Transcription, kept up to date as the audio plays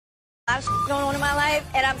Of going on in my life,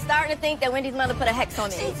 and I'm starting to think that Wendy's mother put a hex on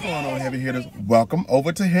me. What's going on, heavy hitters? Welcome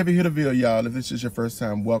over to Heavy Hitterville, y'all. If this is your first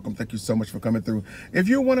time, welcome. Thank you so much for coming through. If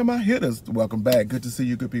you're one of my hitters, welcome back. Good to see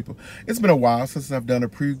you, good people. It's been a while since I've done a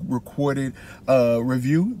pre-recorded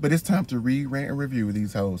review, but it's time to read, rant, and review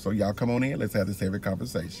these hoes. So y'all come on in. Let's have this heavy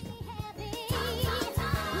conversation.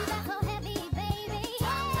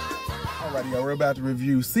 Alrighty, y'all. We're about to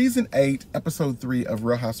review Season 8, Episode 3 of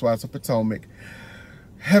Real Housewives of Potomac.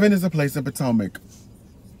 Heaven is a place in Potomac.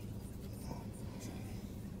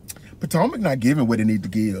 Potomac not giving what it need to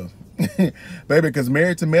give. Baby, because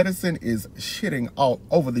Married to Medicine is shitting all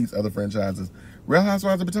over these other franchises. Real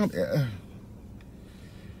Housewives of Potomac.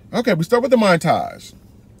 Okay, we start with the montage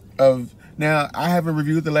of... Now, I haven't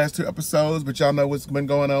reviewed the last 2 episodes, but y'all know what's been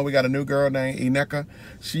going on. We got a new girl named Ineka.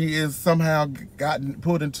 She is somehow gotten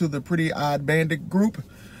pulled into the Pretty Odd Bandit group.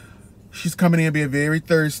 She's coming in being very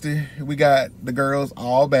thirsty. We got the girls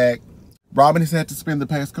all back. Robin has had to spend the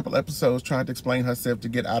past couple episodes trying to explain herself to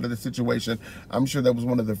get out of the situation. I'm sure that was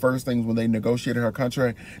one of the first things when they negotiated her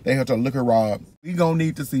contract. They had to look at Rob. We're going to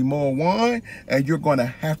need to see more wine, and you're going to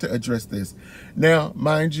have to address this. Now,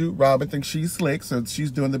 mind you, Robin thinks she's slick, so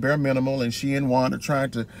she's doing the bare minimal, and she and Juan are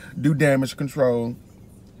trying to do damage control.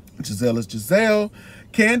 Giselle is Giselle.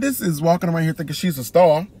 Candace is walking around here thinking she's a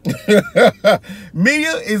star.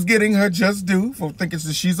 Mia is getting her just due for thinking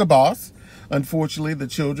that she's a boss. Unfortunately, the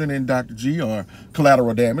children and Dr. G are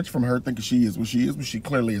collateral damage from her thinking she is what she is, but she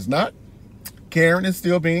clearly is not. Karen is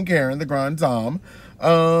still being Karen, the grand dame.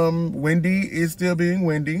 Wendy is still being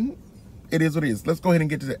Wendy. It is what it is. Let's go ahead and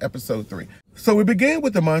get to episode 3. So we begin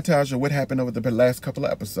with the montage of what happened over the last couple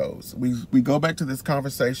of episodes. We go back to this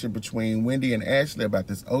conversation between Wendy and Ashley about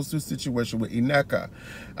this Osu situation with Ineka.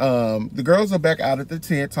 The girls are back out at the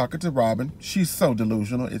tent talking to Robin. She's so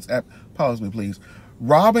delusional. Pause me, please.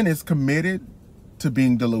 Robin is committed to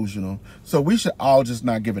being delusional. So we should all just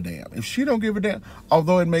not give a damn. If she don't give a damn,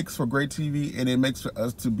 although it makes for great TV and it makes for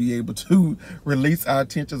us to be able to release our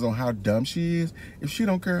attentions on how dumb she is, if she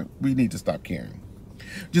don't care, we need to stop caring.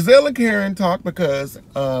 Giselle and Karen talk because,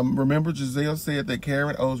 remember Giselle said that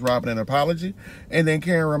Karen owes Robin an apology, and then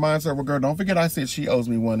Karen reminds her, well, girl, don't forget I said she owes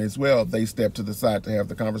me one as well. They step to the side to have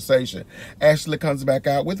the conversation. Ashley comes back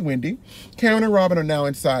out with Wendy. Karen and Robin are now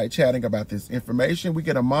inside chatting about this information. We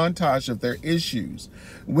get a montage of their issues.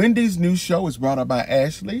 Wendy's new show is brought up by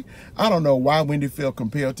Ashley. I don't know why Wendy felt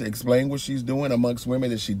compelled to explain what she's doing amongst women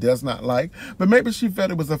that she does not like, but maybe she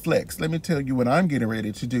felt it was a flex. Let me tell you what I'm getting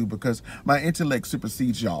ready to do because my intellect supersedes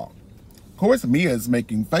y'all. Of course, Mia is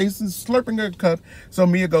making faces, slurping her cup, so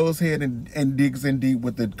Mia goes ahead and digs in deep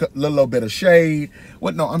with a little bit of shade.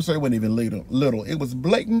 What? No, I'm sorry, it wasn't even little. It was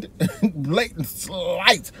blatant, blatant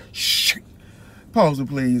slight. Shh. Pause it,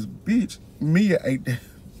 please. Bitch, Mia ate...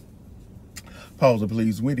 Pause it,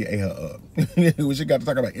 please. Wendy ate her up. We should got to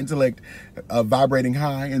talk about intellect vibrating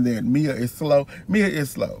high, and then Mia is slow. Mia is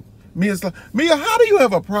slow. Mia, how do you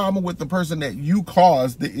have a problem with the person that you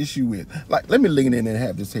caused the issue with? Like, let me lean in and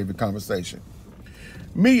have this heavy conversation.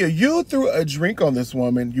 Mia, you threw a drink on this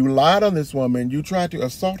woman. You lied on this woman. You tried to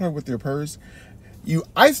assault her with your purse. You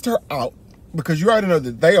iced her out because you already know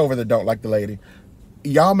that they over there don't like the lady.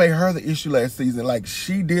 Y'all made her the issue last season like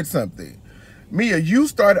she did something. Mia, you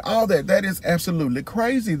started all that. That is absolutely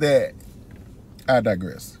crazy that... I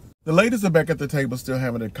digress. The ladies are back at the table still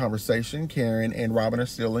having a conversation. Karen and Robin are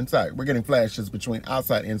still inside. We're getting flashes between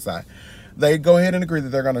outside and inside. They go ahead and agree that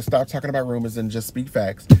they're going to stop talking about rumors and just speak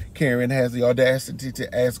facts. Karen has the audacity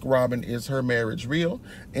to ask Robin, is her marriage real?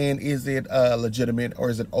 And is it legitimate,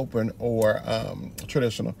 or is it open or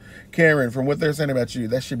traditional? Karen, from what they're saying about you,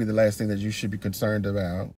 that should be the last thing that you should be concerned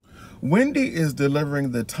about. Wendy is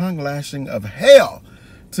delivering the tongue lashing of hell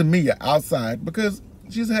to Mia outside because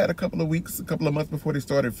she's had a couple of months before they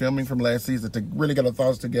started filming from last season to really get her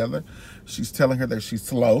thoughts together. She's telling her that she's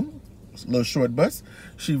slow. It's a little short bus.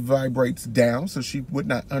 She vibrates down, so she would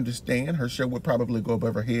not understand. Her show would probably go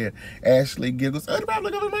above her head. Ashley giggles. It'd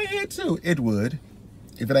probably go over my head, too. It would.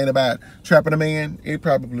 If it ain't about trapping a man, it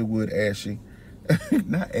probably would, Ashley.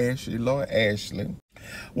 Not Ashley, Lord Ashley.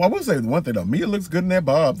 Well, I will say one thing, though. Mia looks good in that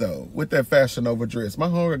bob, though, with that Fashion Nova dress. My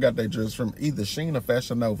homegirl got that dress from either Shein or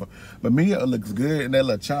Fashion Nova. But Mia looks good in that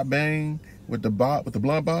little chop bang with the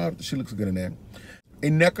blonde bob. She looks good in that.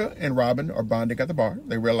 Ineka and Robin are bonding at the bar.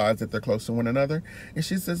 They realize that they're close to one another. And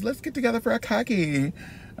she says, let's get together for a cocky.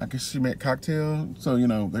 I guess she meant cocktail. So, you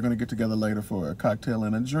know, they're going to get together later for a cocktail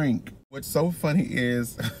and a drink. What's so funny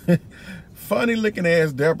is funny looking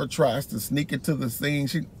ass Deborah tries to sneak into the scene.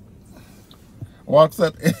 She walks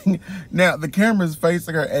up. And now the camera's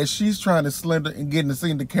facing her as she's trying to slender and get in the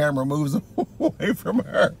scene. The camera moves away from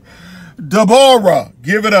her. Deborah,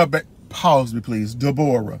 give it up. Pause me, please.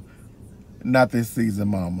 Deborah. Not this season,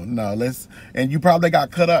 mama. No, and you probably got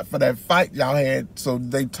cut up for that fight y'all had, so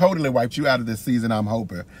they totally wiped you out of this season, I'm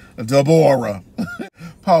hoping. Deborah.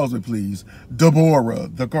 Pause me, please. Deborah,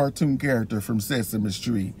 the cartoon character from Sesame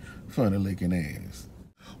Street. Funny looking ass.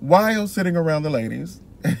 While sitting around the ladies,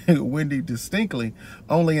 Wendy distinctly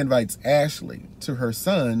only invites Ashley to her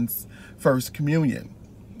son's first communion.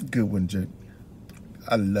 Good one, Jake.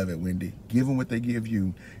 I love it, Wendy. Give them what they give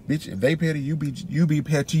you. Bitch, if they petty, you be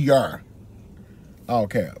pettier. All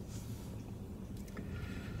cap.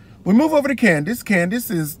 We move over to Candace. Candace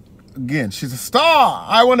is, again, she's a star.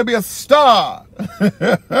 I want to be a star.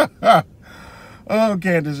 Oh,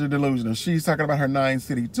 Candace, you're delusional. She's talking about her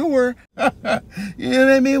 9-city tour. You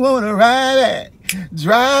make me want to ride back,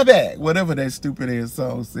 drive back, whatever that stupid ass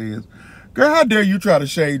song says. Girl, how dare you try to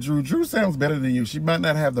shade Drew? Drew sounds better than you. She might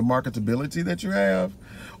not have the marketability that you have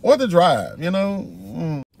or the drive, you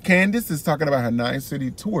know. Candace is talking about her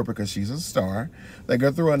 9-city tour because she's a star. They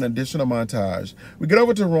go through an additional montage. We get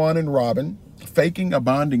over to Ron and Robin faking a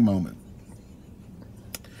bonding moment.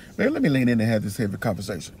 Man, let me lean in and have this heavy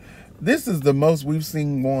conversation. This is the most we've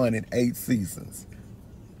seen Juan in 8 seasons.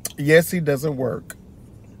 Yes, he doesn't work.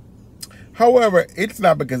 However, it's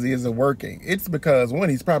not because he isn't working. It's because, one,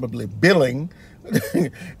 he's probably billing.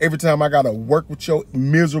 Every time I got to work with your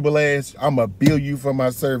miserable ass, I'm going to bill you for my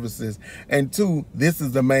services. And 2, this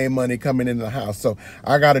is the main money coming in the house. So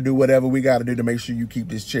I got to do whatever we got to do to make sure you keep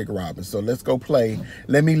this chick, Robin. So let's go play.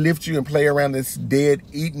 Let me lift you and play around this dead,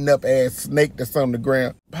 eaten up ass snake that's on the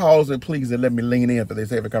ground. Pause and please and let me lean in for this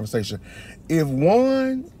heavy conversation. If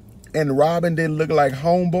Juan and Robin didn't look like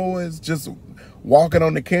homeboys just walking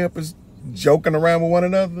on the campus, joking around with one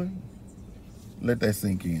another, let that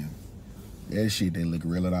sink in. That shit didn't look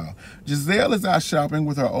real at all. Giselle is out shopping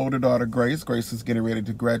with her older daughter, Grace. Grace is getting ready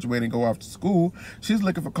to graduate and go off to school. She's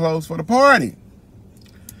looking for clothes for the party.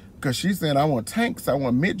 Because she's saying, I want tanks, I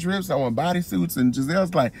want midriffs, I want bodysuits. And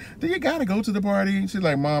Giselle's like, do you got to go to the party? And she's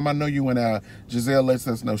like, Mom, I know you went out. Giselle lets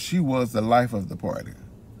us know she was the life of the party.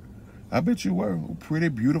 I bet you were. Pretty,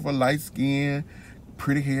 beautiful, light skin,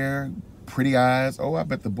 pretty hair, pretty eyes. Oh, I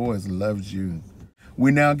bet the boys loved you.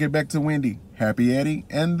 We now get back to Wendy, Happy Eddie,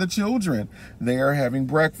 and the children. They are having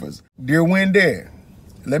breakfast. Dear Wendy,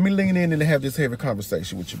 let me lean in and have this heavy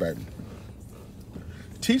conversation with you, baby.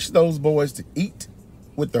 Teach those boys to eat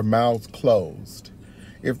with their mouths closed.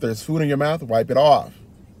 If there's food in your mouth, wipe it off.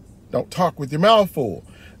 Don't talk with your mouth full.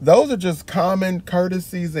 Those are just common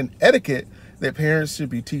courtesies and etiquette that parents should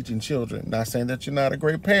be teaching children. Not saying that you're not a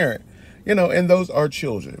great parent, you know, and those are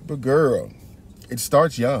children. But girl, it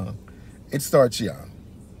starts young. It starts young.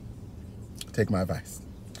 Take my advice.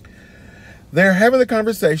 They're having the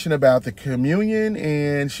conversation about the communion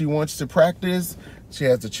and she wants to practice. She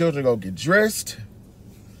has the children go get dressed.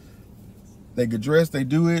 They get dressed, they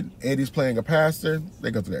do it. Eddie's playing a pastor.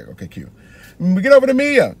 They go through that. Okay, cute. We get over to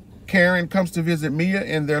Mia. Karen comes to visit Mia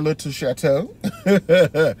in their little chateau.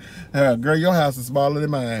 Girl, your house is smaller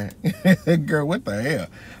than mine. Girl, what the hell?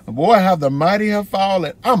 Boy, how the mighty have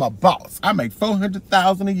fallen. I'm a boss. I make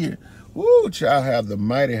 $400,000 a year. Woo, child, how the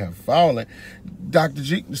mighty have fallen. Dr.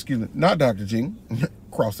 G, excuse me, not Dr. G,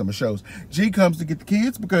 cross some of shows. G comes to get the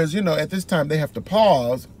kids because, you know, at this time they have to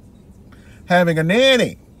pause having a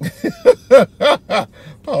nanny.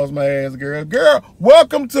 Pause my ass, girl. Girl,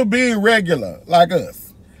 welcome to being regular like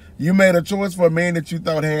us. You made a choice for a man that you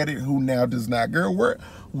thought had it who now does not. Girl,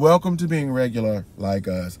 welcome to being regular like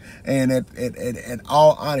us. And in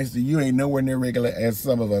all honesty, you ain't nowhere near regular as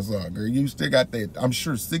some of us are, girl. You still got that, I'm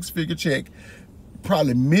sure, 6-figure check,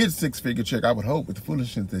 probably mid-6-figure check, I would hope, with the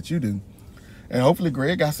foolishness that you do. And hopefully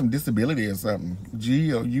Greg got some disability or something.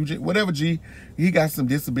 G or UJ, whatever G, he got some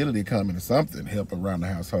disability coming or something, help around the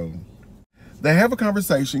household. They have a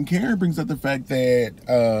conversation. Karen brings up the fact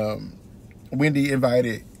that Wendy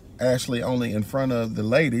invited Ashley only in front of the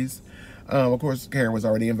ladies. Of course, Karen was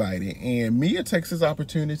already invited. And Mia takes this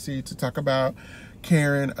opportunity to talk about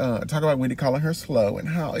talk about Wendy calling her slow and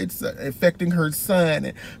how it's affecting her son,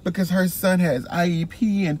 and because her son has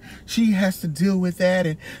IEP and she has to deal with that,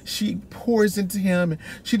 and she pours into him, and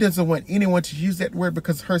she doesn't want anyone to use that word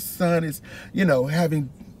because her son is, you know,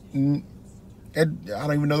 having, I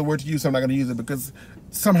don't even know the word to use, so I'm not going to use it because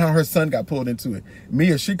somehow her son got pulled into it.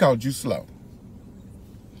 Mia, she called you slow.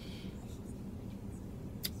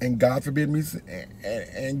 And God forbid me,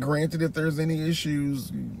 and granted, if there's any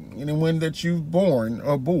issues, anyone that you've born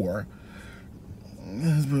or bore,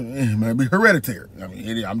 it might be hereditary. I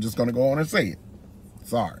mean, I'm just going to go on and say it.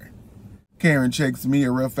 Sorry. Karen checks Mia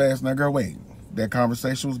real fast. Now, girl, wait. That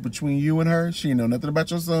conversation was between you and her. She didn't know nothing about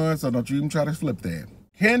your son, so don't you even try to flip that.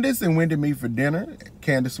 Candace and Wendy meet for dinner.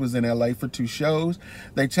 Candace was in LA for 2 shows.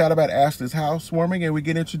 They chat about Ashley's housewarming, and we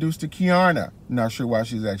get introduced to Kiana. Not sure why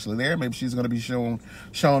she's actually there. Maybe she's going to be shown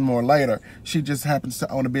more later. She just happens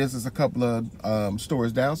to own a business a couple of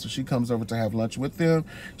stores down, so she comes over to have lunch with them.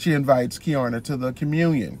 She invites Kiana to the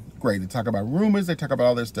communion. Great. They talk about rumors. They talk about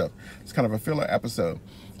all this stuff. It's kind of a filler episode.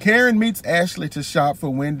 Karen meets Ashley to shop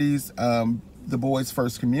for Wendy's, the boys'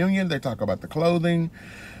 first communion. They talk about the clothing.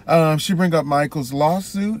 She bring up Michael's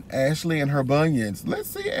lawsuit, Ashley and her bunions. Let's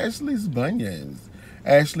see Ashley's bunions.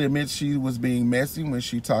 Ashley admits she was being messy when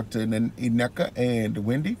she talked to Ineka and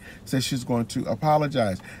Wendy. Says she's going to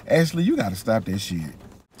apologize. Ashley, you got to stop that shit.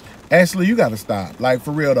 Ashley, you got to stop. Like,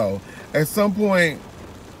 for real, though. At some point,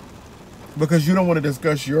 because you don't want to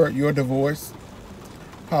discuss your divorce.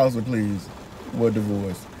 Pause it, please. What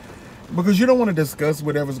divorce? Because you don't want to discuss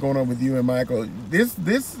whatever's going on with you and Michael.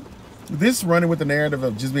 This running with the narrative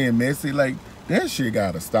of just being messy, like, that shit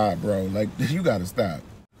gotta stop, bro. Like, you gotta stop.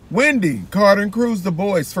 Wendy, Carter, and Cruz, the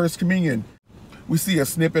boys' first communion. We see a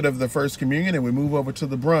snippet of the first communion, and we move over to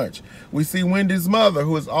the brunch. We see Wendy's mother,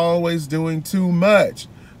 who is always doing too much.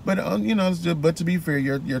 But, you know, but to be fair,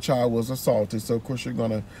 your child was assaulted, so of course you're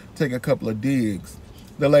gonna take a couple of digs.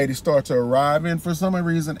 The ladies start to arrive, and for some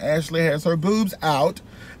reason, Ashley has her boobs out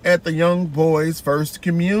at the young boy's first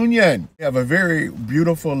communion. We have a very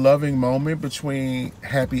beautiful, loving moment between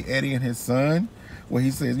Happy Eddie and his son, where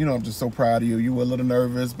he says, you know, I'm just so proud of you. You were a little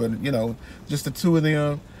nervous, but, you know, just the two of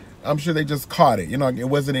them, I'm sure they just caught it. You know, it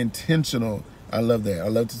wasn't intentional. I love that. I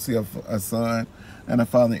love to see a son and a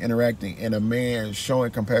father interacting, and a man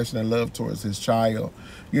showing compassion and love towards his child.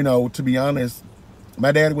 You know, to be honest,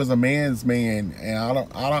 my dad was a man's man, and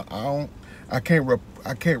I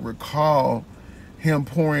can't recall him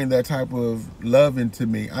pouring that type of love into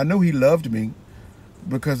me. I know he loved me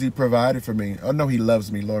because he provided for me. I know he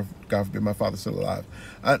loves me. Lord God forbid my father's still alive.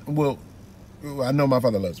 I know my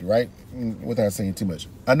father loves me, right? Without saying too much.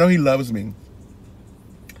 I know he loves me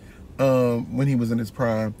when he was in his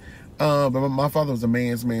prime. But my father was a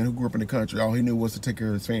man's man who grew up in the country. All he knew was to take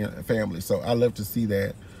care of his family. So I love to see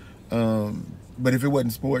that. But if it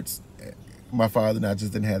wasn't sports, my father and I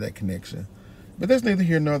just didn't have that connection. But that's neither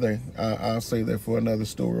here nor there. I'll say that for another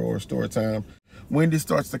story or story time. Wendy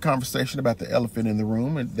starts the conversation about the elephant in the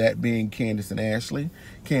room, and that being Candace and Ashley.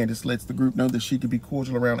 Candace lets the group know that she could be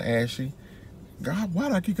cordial around Ashley. God, why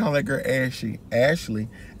do I keep calling that girl Ashley? Ashley.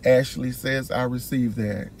 Ashley says, I received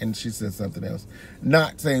that. And she says something else.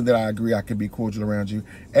 Not saying that I agree I could be cordial around you.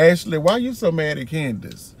 Ashley, why are you so mad at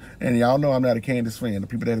Candace? And y'all know I'm not a Candace fan. The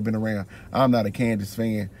people that have been around, I'm not a Candace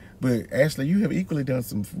fan. But Ashley, you have equally done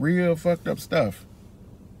some real fucked up stuff.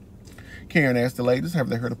 Karen asks the ladies, have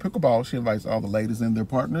they heard of pickleball? She invites all the ladies and their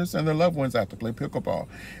partners and their loved ones out to play pickleball.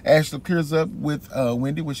 Ashley clears up with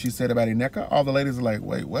Wendy what she said about Ineka. All the ladies are like,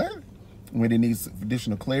 wait, what? Wendy needs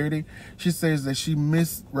additional clarity. She says that she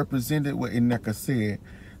misrepresented what Ineka said.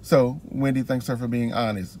 So Wendy thanks her for being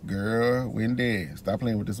honest. Girl, Wendy, stop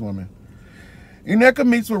playing with this woman. Ineka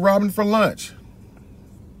meets with Robin for lunch.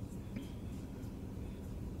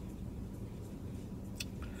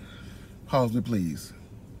 Pause me, please.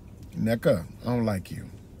 Ineka, I don't like you.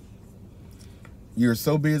 You're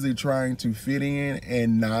so busy trying to fit in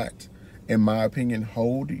and not, in my opinion,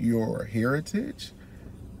 hold your heritage,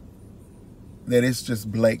 that it's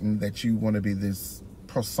just blatant that you want to be this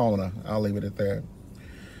persona. I'll leave it at that.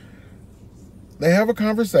 They have a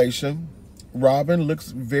conversation. Robin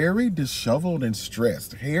looks very disheveled and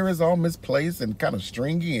stressed. Hair is all misplaced and kind of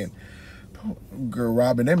stringy. And girl,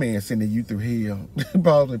 Robin, that man sending you through hell.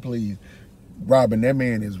 Pause me, please. Robin, that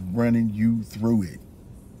man is running you through it.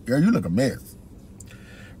 Girl, you look a mess.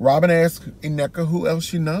 Robin asks Ineka who else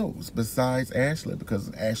she knows besides Ashley,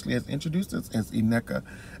 because Ashley has introduced us as Ineka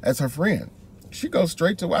as her friend. She goes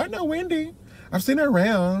straight to, well, I know Wendy. I've seen her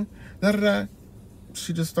around. Da-da-da.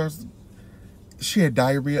 She just starts, she had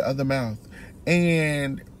diarrhea of the mouth.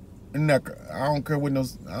 And Ineka, I don't care what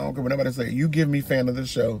nobody say. You give me fan of the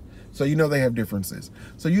show. So you know they have differences.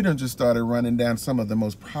 So you done just started running down some of the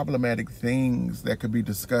most problematic things that could be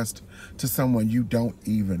discussed to someone you don't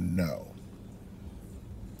even know.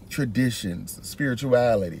 Traditions,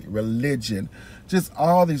 spirituality, religion, just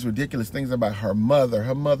all these ridiculous things about her mother.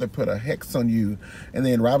 Her mother put a hex on you. And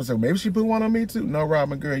then Robin said, maybe she put one on me too. No,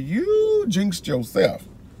 Robin, girl, you jinxed yourself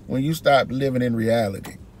when you stopped living in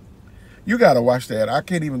reality. You got to watch that. I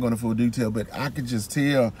can't even go into full detail, but I could just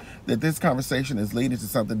tell that this conversation is leading to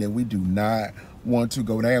something that we do not want to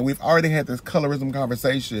go down. We've already had this colorism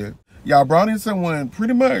conversation. Y'all brought in someone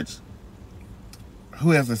pretty much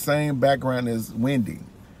who has the same background as Wendy,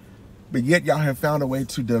 but yet y'all have found a way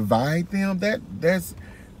to divide them.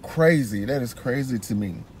 crazy. That is crazy to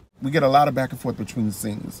me. We get a lot of back and forth between the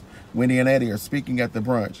scenes. Wendy and Eddie are speaking at the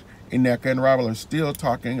brunch. Ineka and Robin are still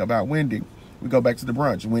talking about Wendy. We go back to the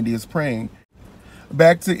brunch. Wendy is praying.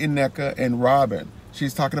 Back to Ineka and Robin.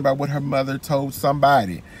 She's talking about what her mother told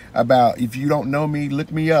somebody about, if you don't know me,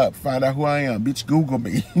 look me up, find out who I am. Bitch, Google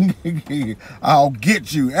me. I'll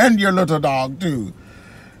get you and your little dog too.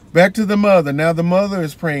 Back to the mother. Now the mother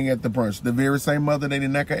is praying at the brunch. The very same mother that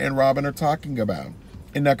Ineka and Robin are talking about.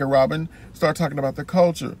 Ineka and Robin start talking about the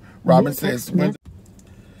culture. Robin says,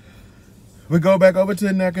 we go back over to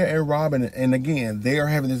Ineka and Robin, and again, they are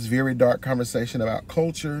having this very dark conversation about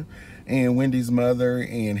culture and Wendy's mother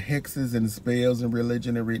and hexes and spells and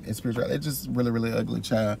religion and spirituality. It's just really, really ugly,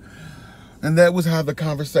 child. And that was how the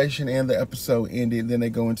conversation and the episode ended. Then they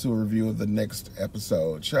go into a review of the next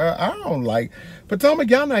episode. Child, I don't like Potomac.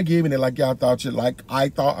 Y'all not giving it like y'all thought you like. I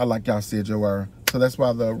thought, or like y'all said you were. So that's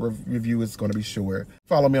why the review is going to be short.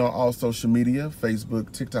 Follow me on all social media: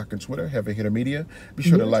 Facebook, TikTok, and Twitter. Heavy Hitter Media. Be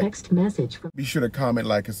sure to like, text message. Be sure to comment,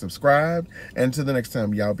 like, and subscribe. And until the next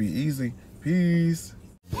time, y'all be easy. Peace.